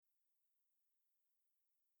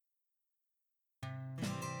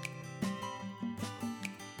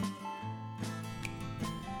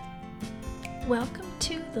Welcome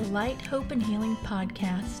to the Light, Hope, and Healing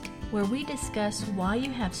podcast, where we discuss why you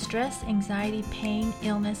have stress, anxiety, pain,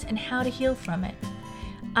 illness, and how to heal from it.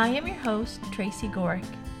 I am your host, Tracy Gorick.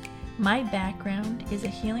 My background is a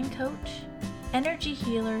healing coach, energy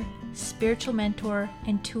healer, spiritual mentor,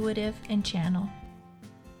 intuitive, and channel.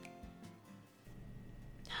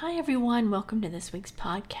 Hi everyone, welcome to this week's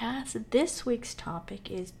podcast. This week's topic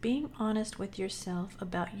is being honest with yourself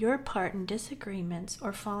about your part in disagreements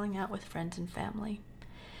or falling out with friends and family.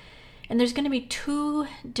 And there's going to be two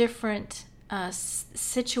different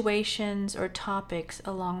situations or topics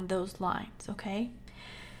along those lines, okay?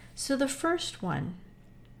 So the first one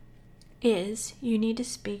is you need to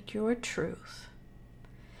speak your truth.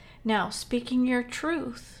 Now, speaking your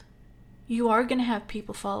truth, you are going to have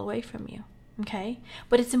people fall away from you. Okay?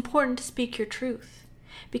 But it's important to speak your truth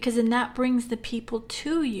because then that brings the people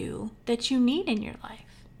to you that you need in your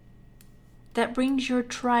life. That brings your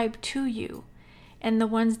tribe to you, and the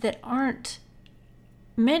ones that aren't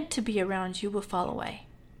meant to be around you will fall away.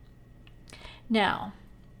 Now,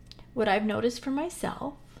 what I've noticed for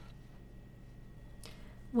myself,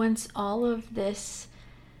 once all of this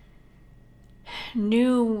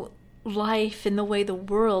new life and the way the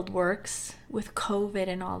world works with COVID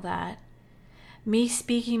and all that, me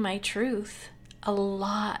speaking my truth, a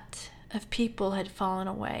lot of people had fallen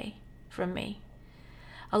away from me.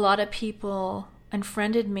 A lot of people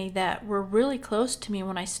unfriended me that were really close to me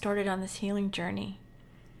when I started on this healing journey.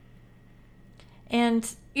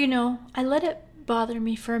 And, I let it bother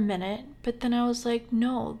me for a minute, but then I was like,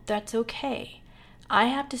 no, that's okay. I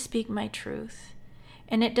have to speak my truth.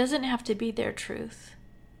 And it doesn't have to be their truth.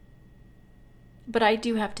 But I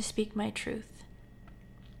do have to speak my truth.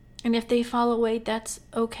 And if they fall away, that's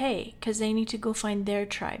okay, because they need to go find their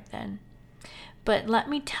tribe then. But let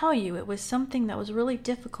me tell you, it was something that was really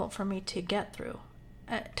difficult for me to get through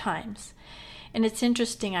at times. And it's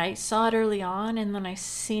interesting, I saw it early on, and then I've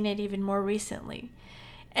seen it even more recently.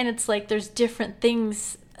 And it's like there's different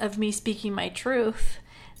things of me speaking my truth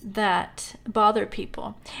that bother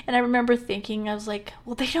people. And I remember thinking, I was like,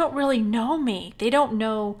 well, they don't really know me. They don't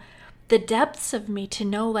know the depths of me to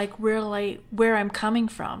know where I'm coming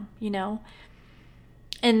from,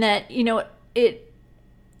 and that,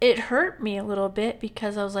 it hurt me a little bit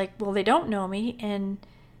because I was like, well, they don't know me and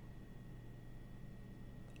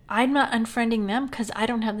I'm not unfriending them because I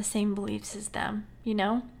don't have the same beliefs as them,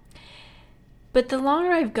 But the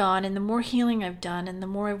longer I've gone and the more healing I've done and the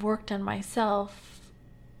more I've worked on myself,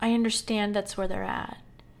 I understand that's where they're at.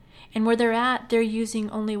 And where they're at, they're using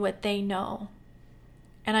only what they know.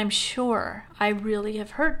 And I'm sure I really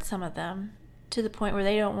have hurt some of them to the point where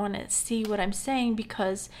they don't want to see what I'm saying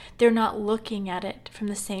because they're not looking at it from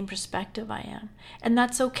the same perspective I am. And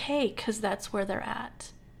that's okay because that's where they're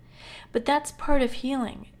at. But that's part of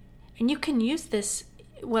healing. And you can use this,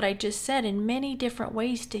 what I just said, in many different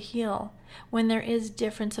ways to heal when there is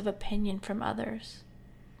difference of opinion from others.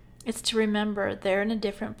 It's to remember they're in a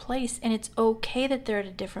different place and it's okay that they're at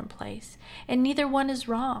a different place. And neither one is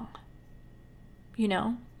wrong.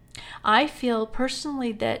 I feel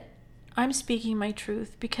personally that I'm speaking my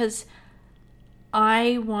truth because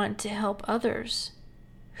I want to help others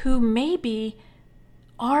who maybe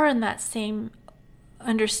are in that same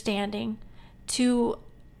understanding to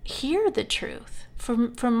hear the truth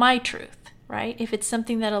from my truth, right? If it's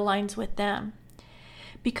something that aligns with them.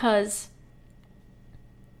 Because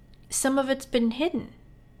some of it's been hidden,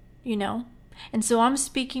 And so I'm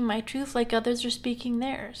speaking my truth like others are speaking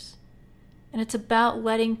theirs. And it's about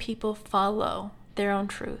letting people follow their own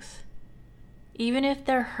truth, even if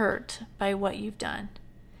they're hurt by what you've done.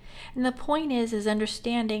 And the point is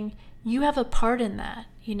understanding you have a part in that,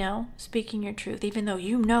 speaking your truth, even though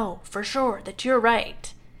you know for sure that you're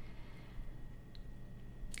right.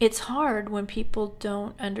 It's hard when people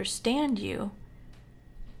don't understand you,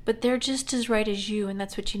 but they're just as right as you, and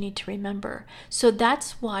that's what you need to remember. So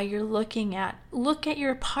that's why you're look at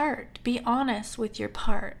your part, be honest with your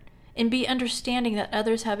part. And be understanding that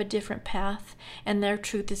others have a different path and their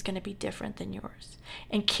truth is going to be different than yours.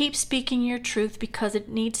 And keep speaking your truth because it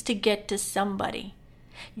needs to get to somebody.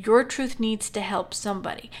 Your truth needs to help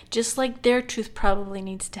somebody, just like their truth probably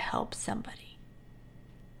needs to help somebody.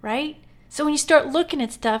 Right? So when you start looking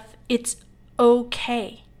at stuff, it's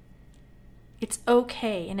okay. It's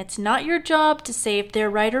okay. And it's not your job to say if they're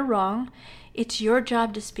right or wrong. It's your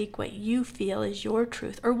job to speak what you feel is your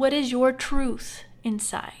truth or what is your truth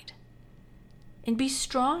inside. And be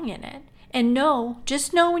strong in it. And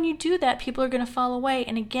just know when you do that, people are going to fall away.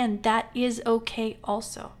 And again, that is okay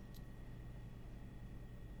also.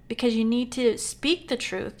 Because you need to speak the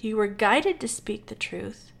truth. You were guided to speak the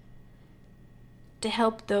truth. to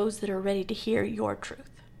help those that are ready to hear your truth.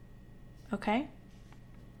 Okay?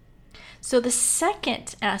 So the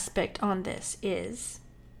second aspect on this is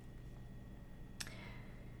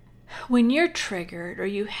when you're triggered or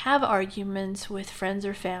you have arguments with friends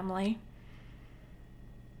or family,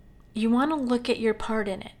 you want to look at your part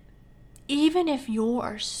in it. Even if you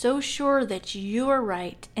are so sure that you are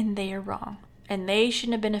right and they are wrong and they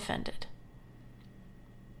shouldn't have been offended.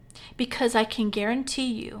 Because I can guarantee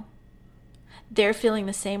you, they're feeling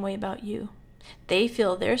the same way about you. They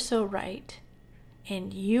feel they're so right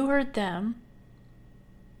and you hurt them.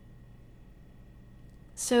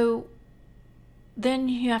 So then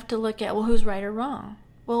you have to look at, well, who's right or wrong?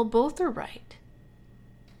 Well, both are right.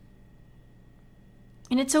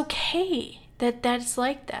 And it's okay that that's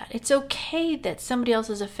like that. It's okay that somebody else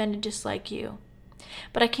is offended just like you.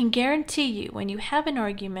 But I can guarantee you, when you have an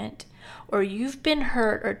argument or you've been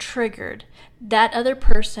hurt or triggered, that other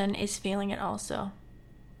person is feeling it also.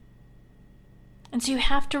 And so you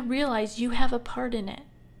have to realize you have a part in it.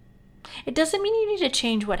 It doesn't mean you need to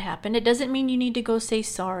change what happened. It doesn't mean you need to go say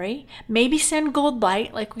sorry. Maybe send gold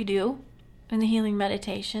light like we do in the healing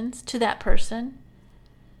meditations to that person.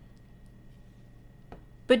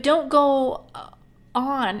 But don't go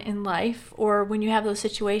on in life or when you have those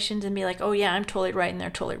situations and be like, oh yeah, I'm totally right and they're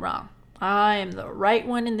totally wrong. I am the right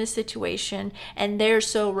one in this situation and they're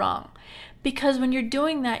so wrong. Because when you're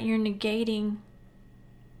doing that, you're negating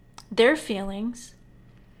their feelings.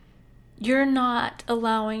 You're not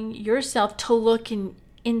allowing yourself to look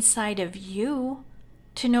inside of you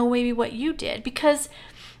to know maybe what you did. Because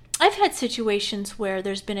I've had situations where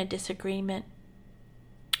there's been a disagreement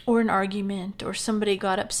or an argument or somebody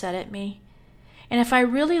got upset at me. And if I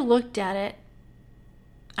really looked at it,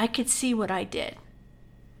 I could see what I did.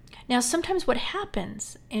 Now, sometimes what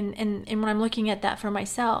happens, and when I'm looking at that for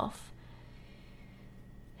myself,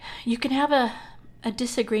 you can have a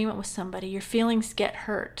disagreement with somebody. Your feelings get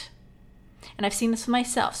hurt. And I've seen this with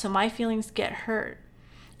myself. So my feelings get hurt.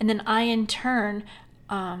 And then I, in turn,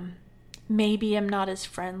 maybe am not as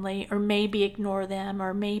friendly, or maybe ignore them,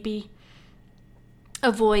 or maybe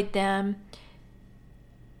avoid them.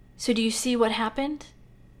 So do you see what happened?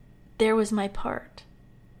 There was my part.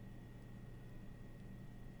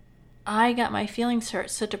 I got my feelings hurt,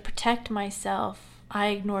 so to protect myself, I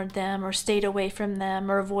ignored them or stayed away from them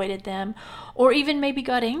or avoided them or even maybe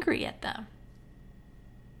got angry at them.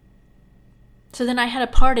 So then I had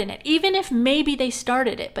a part in it, even if maybe they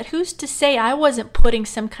started it. But who's to say I wasn't putting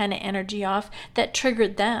some kind of energy off that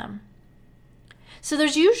triggered them? So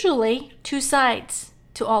there's usually two sides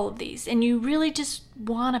to all of these, and you really just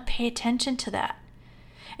want to pay attention to that.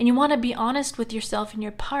 And you want to be honest with yourself and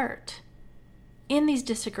your part in these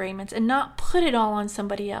disagreements and not put it all on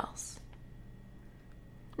somebody else.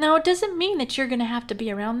 Now, it doesn't mean that you're going to have to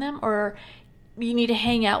be around them or you need to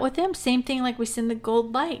hang out with them. Same thing like we send the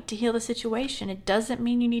gold light to heal the situation. It doesn't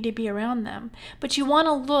mean you need to be around them. But you want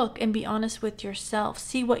to look and be honest with yourself.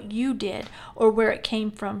 See what you did or where it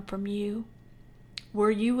came from you.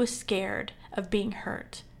 Were you scared of being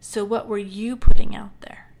hurt? So what were you putting out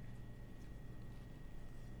there?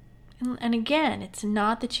 And again, it's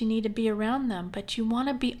not that you need to be around them, but you want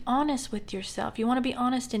to be honest with yourself. You want to be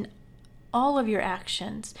honest in all of your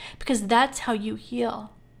actions, because that's how you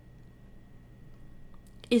heal.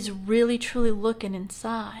 Is really truly looking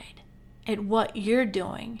inside at what you're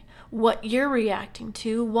doing, what you're reacting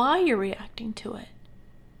to, why you're reacting to it.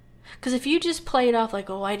 Because if you just play it off like,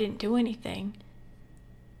 oh, I didn't do anything,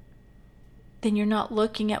 then you're not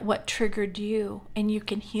looking at what triggered you, and you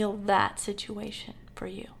can heal that situation for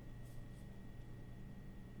you.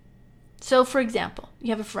 So, for example,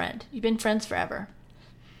 you have a friend. You've been friends forever.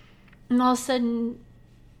 And all of a sudden,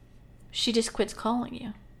 she just quits calling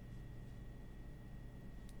you.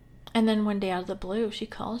 And then one day out of the blue, she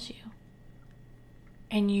calls you.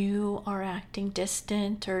 And you are acting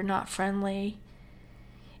distant or not friendly.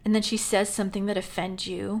 And then she says something that offends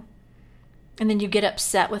you. And then you get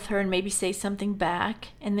upset with her and maybe say something back.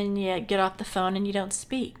 And then you get off the phone and you don't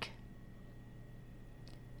speak.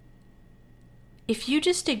 If you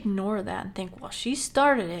just ignore that and think, well, she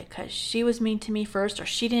started it because she was mean to me first or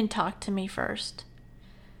she didn't talk to me first,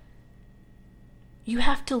 you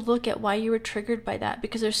have to look at why you were triggered by that,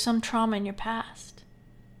 because there's some trauma in your past.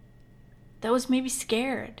 That was maybe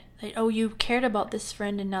scared. That, oh, you cared about this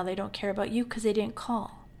friend and now they don't care about you because they didn't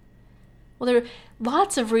call. Well, there are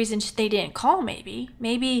lots of reasons they didn't call maybe.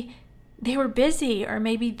 Maybe they were busy, or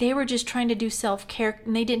maybe they were just trying to do self-care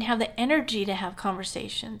and they didn't have the energy to have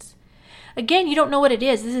conversations. Again, you don't know what it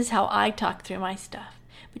is. This is how I talk through my stuff.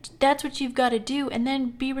 But that's what you've got to do, and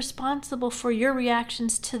then be responsible for your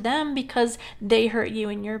reactions to them because they hurt you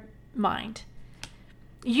in your mind.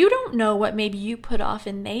 You don't know what maybe you put off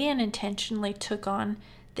and they unintentionally took on,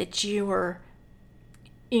 that you were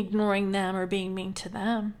ignoring them or being mean to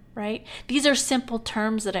them, right? These are simple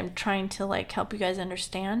terms that I'm trying to help you guys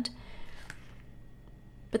understand.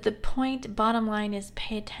 But the point, bottom line, is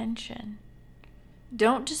pay attention.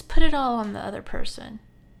 Don't just put it all on the other person.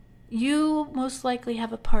 You most likely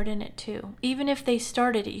have a part in it too. Even if they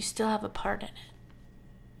started it, you still have a part in it.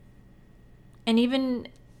 And even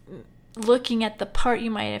looking at the part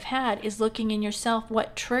you might have had is looking in yourself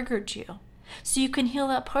what triggered you, so you can heal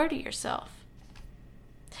that part of yourself.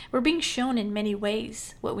 We're being shown in many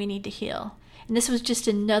ways what we need to heal. And this was just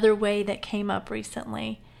another way that came up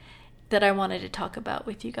recently that I wanted to talk about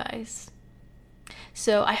with you guys.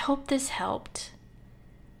 So I hope this helped.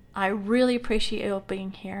 I really appreciate you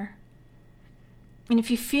being here. And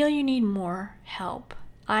if you feel you need more help,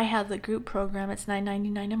 I have the group program. It's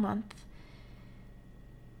 $9.99 a month.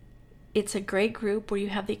 It's a great group where you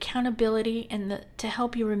have the accountability and to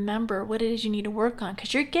help you remember what it is you need to work on,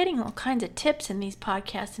 because you're getting all kinds of tips in these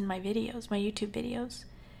podcasts and my videos, my YouTube videos.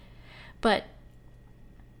 But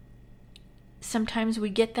sometimes we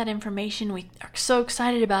get that information, we are so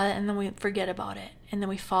excited about it, and then we forget about it. And then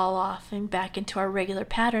we fall off and back into our regular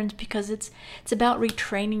patterns, because it's about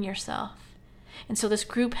retraining yourself. And so this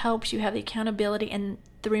group helps you have the accountability and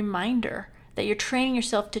the reminder that you're training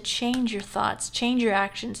yourself to change your thoughts, change your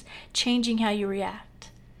actions, changing how you react.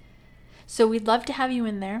 So we'd love to have you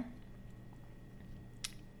in there.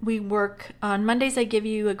 We work on Mondays. I give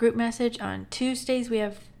you a group message. On Tuesdays, we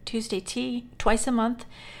have Tuesday Tea twice a month,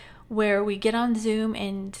 where we get on Zoom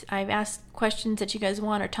and I've asked questions that you guys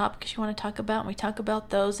want or topics you want to talk about, and we talk about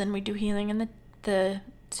those, and we do healing in the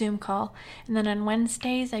Zoom call. And then on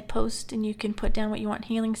Wednesdays I post, and you can put down what you want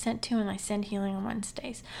healing sent to, and I send healing on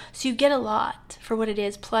Wednesdays. So you get a lot for what it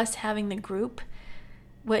is, plus having the group,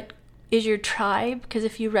 what is your tribe, because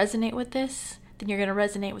if you resonate with this, then you're going to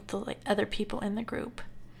resonate with the other people in the group.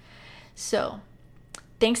 So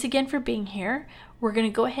thanks again for being here. We're going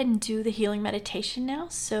to go ahead and do the healing meditation now,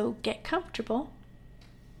 so get comfortable.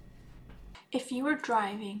 If you are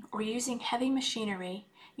driving or using heavy machinery,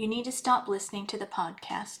 you need to stop listening to the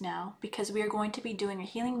podcast now, because we are going to be doing a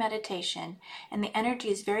healing meditation, and the energy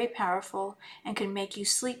is very powerful and can make you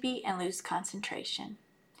sleepy and lose concentration.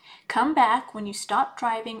 Come back when you stop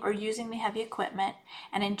driving or using the heavy equipment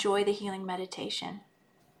and enjoy the healing meditation.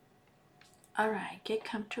 All right, get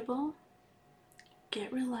comfortable,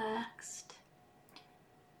 get relaxed.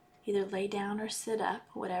 Either lay down or sit up,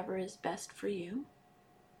 whatever is best for you.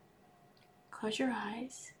 Close your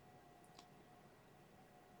eyes.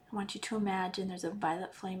 I want you to imagine there's a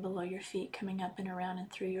violet flame below your feet, coming up and around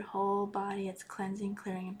and through your whole body. It's cleansing,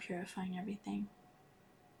 clearing, and purifying everything.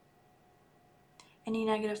 Any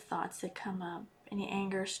negative thoughts that come up, any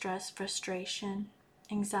anger, stress, frustration,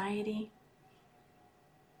 anxiety,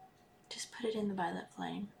 just put it in the violet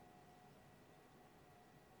flame.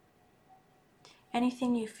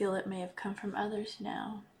 Anything you feel that may have come from others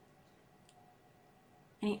now,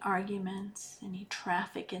 any arguments, any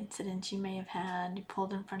traffic incidents you may have had, you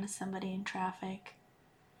pulled in front of somebody in traffic,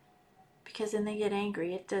 because then they get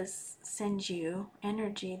angry. It does send you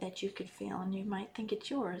energy that you could feel, and you might think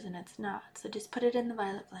it's yours and it's not. So just put it in the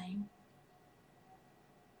violet flame.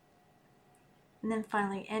 And then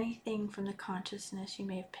finally, anything from the consciousness you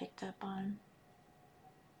may have picked up on,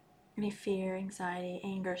 any fear, anxiety,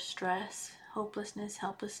 anger, stress, hopelessness,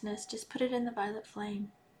 helplessness, just put it in the violet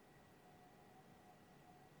flame.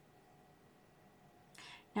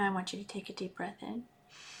 Now I want you to take a deep breath in,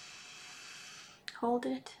 hold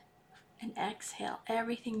it, and exhale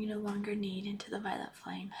everything you no longer need into the violet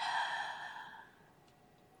flame.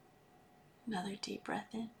 Another deep breath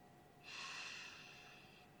in,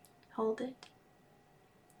 hold it,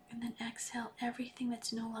 and then exhale everything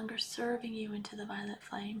that's no longer serving you into the violet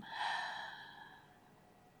flame.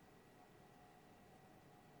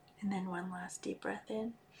 And then one last deep breath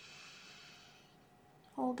in,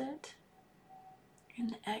 hold it,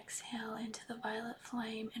 and exhale into the violet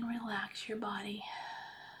flame, and relax your body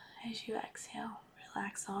as you exhale.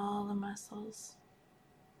 Relax all the muscles.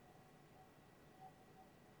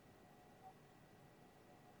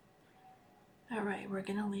 All right, we're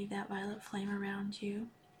going to leave that violet flame around you.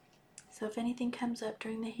 So if anything comes up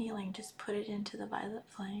during the healing, just put it into the violet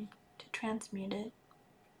flame to transmute it.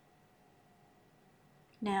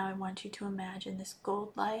 Now I want you to imagine this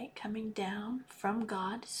gold light coming down from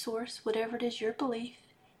God, source, whatever it is your belief,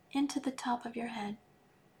 into the top of your head.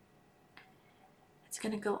 It's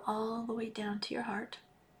going to go all the way down to your heart.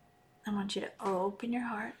 I want you to open your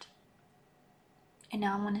heart. And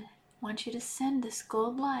now I want you to send this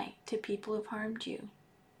gold light to people who've harmed you.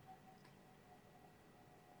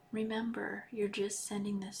 Remember, you're just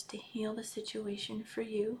sending this to heal the situation for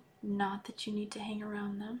you, not that you need to hang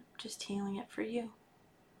around them, just healing it for you.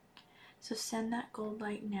 So send that gold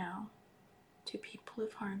light now to people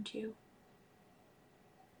who've harmed you.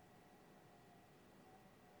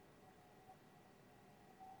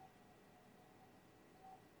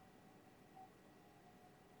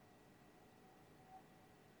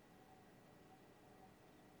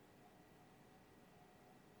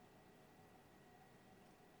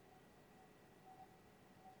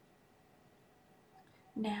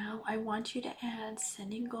 Now I want you to add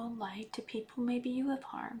sending gold light to people maybe you have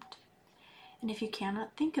harmed. And if you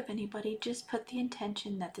cannot think of anybody, just put the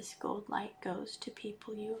intention that this gold light goes to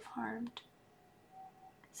people you have harmed.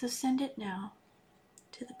 So send it now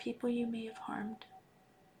to the people you may have harmed.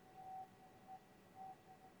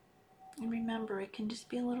 And remember, it can just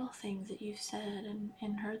be little things that you've said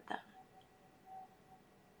and hurt them.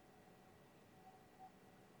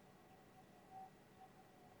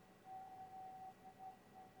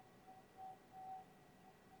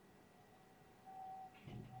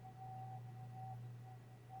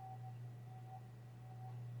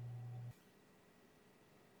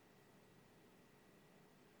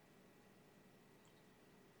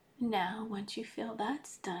 Now, once you feel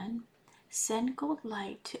that's done, send gold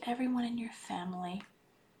light to everyone in your family.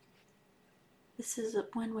 This is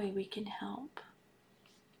one way we can help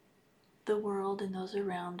the world and those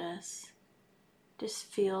around us. Just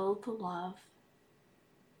feel the love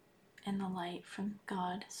and the light from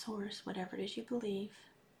God, Source, whatever it is you believe.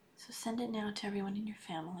 So send it now to everyone in your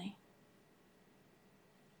family.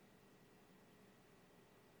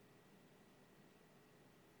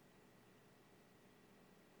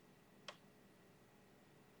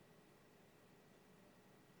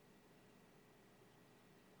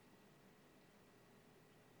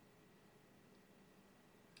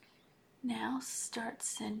 Now start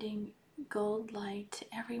sending gold light to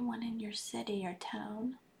everyone in your city or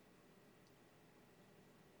town.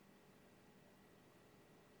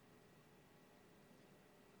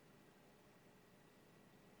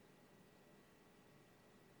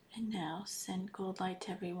 And now send gold light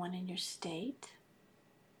to everyone in your state.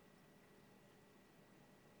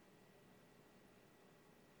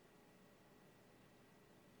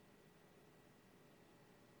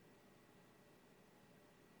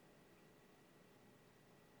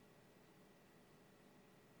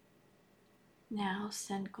 Now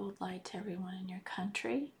send gold light to everyone in your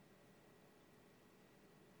country.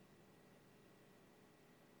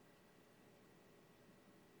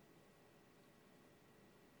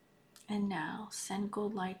 And now send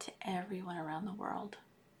gold light to everyone around the world.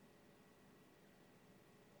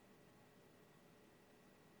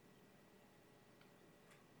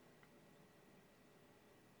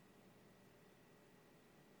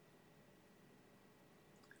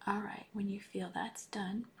 Alright, when you feel that's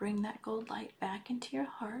done, bring that gold light back into your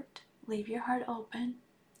heart. Leave your heart open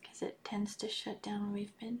because it tends to shut down when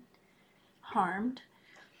we've been harmed.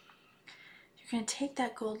 You're going to take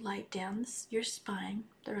that gold light down your spine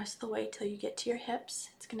the rest of the way till you get to your hips.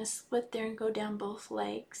 It's going to split there and go down both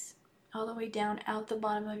legs, all the way down out the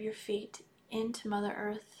bottom of your feet into Mother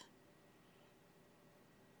Earth.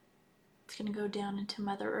 It's going to go down into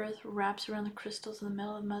Mother Earth, wraps around the crystals in the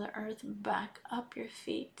middle of Mother Earth, back up your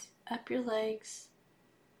feet, up your legs,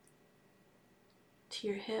 to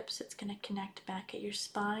your hips. It's going to connect back at your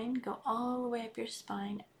spine, go all the way up your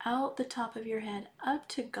spine, out the top of your head, up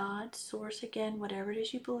to God, Source again, whatever it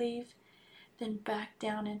is you believe, then back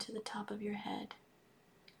down into the top of your head.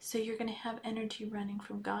 So you're going to have energy running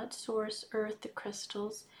from God, Source, Earth, the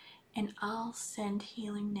crystals, and I'll send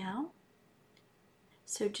healing now.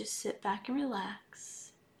 So just sit back and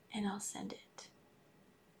relax, and I'll send it.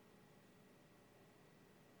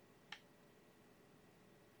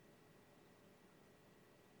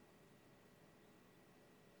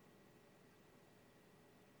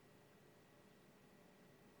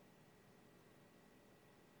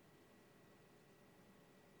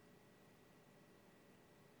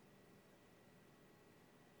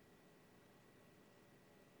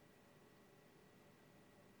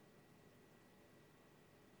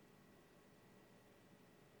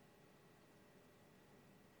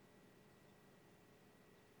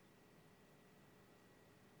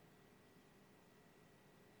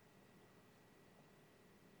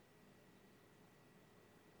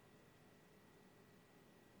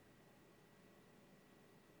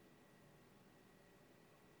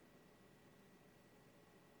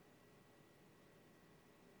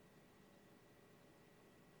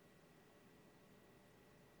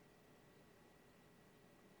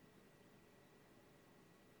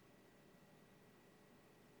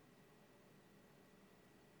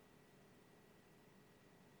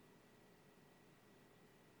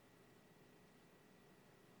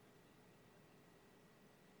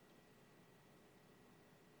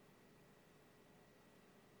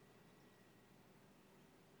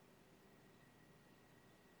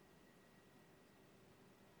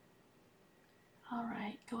 All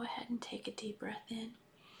right, go ahead and take a deep breath in.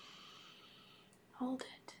 Hold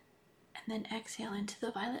it. And then exhale into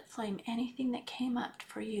the violet flame anything that came up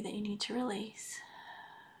for you that you need to release.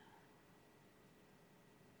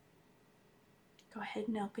 Go ahead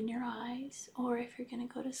and open your eyes, or if you're going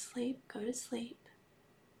to go to sleep, go to sleep.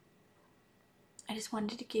 I just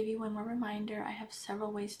wanted to give you one more reminder. I have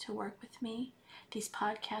several ways to work with me. These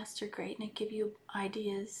podcasts are great and they give you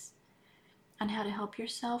ideas on how to help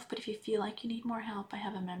yourself, but if you feel like you need more help, I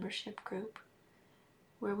have a membership group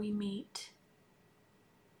where we meet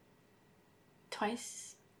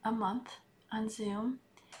twice a month on Zoom.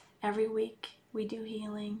 Every week we do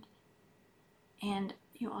healing, and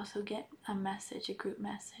you also get a message, a group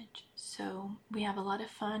message. So we have a lot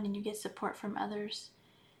of fun, and you get support from others,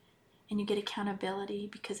 and you get accountability,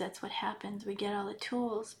 because that's what happens. We get all the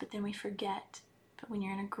tools, but then we forget. But when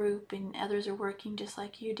you're in a group and others are working just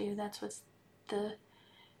like you do, that's what's the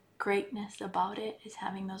greatness about it, is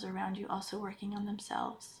having those around you also working on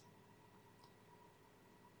themselves.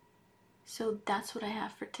 So that's what I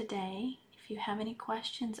have for today. If you have any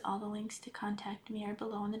questions, all the links to contact me are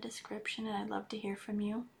below in the description, and I'd love to hear from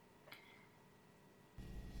you.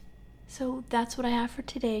 So that's what I have for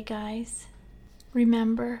today, guys.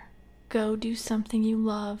 Remember, go do something you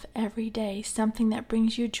love every day, something that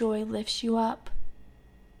brings you joy, lifts you up.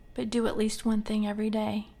 But do at least one thing every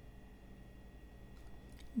day.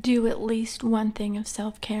 Do at least one thing of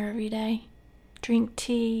self-care every day. Drink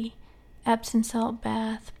tea, Epsom salt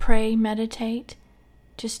bath, pray, meditate.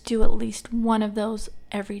 Just do at least one of those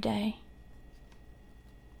every day.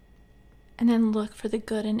 And then look for the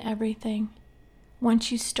good in everything.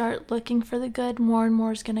 Once you start looking for the good, more and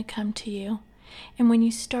more is going to come to you. And when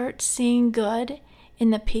you start seeing good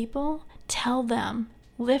in the people, tell them.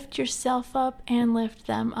 Lift yourself up and lift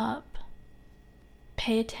them up.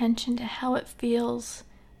 Pay attention to how it feels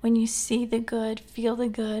when you see the good, feel the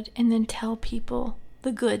good, and then tell people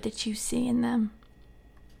the good that you see in them.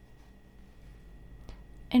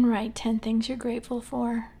 And write 10 things you're grateful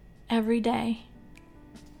for every day.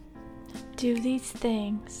 Do these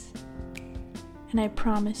things, and I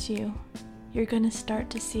promise you, you're going to start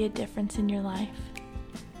to see a difference in your life.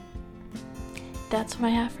 That's what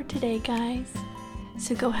I have for today, guys.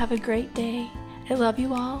 So go have a great day. I love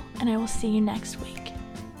you all, and I will see you next week.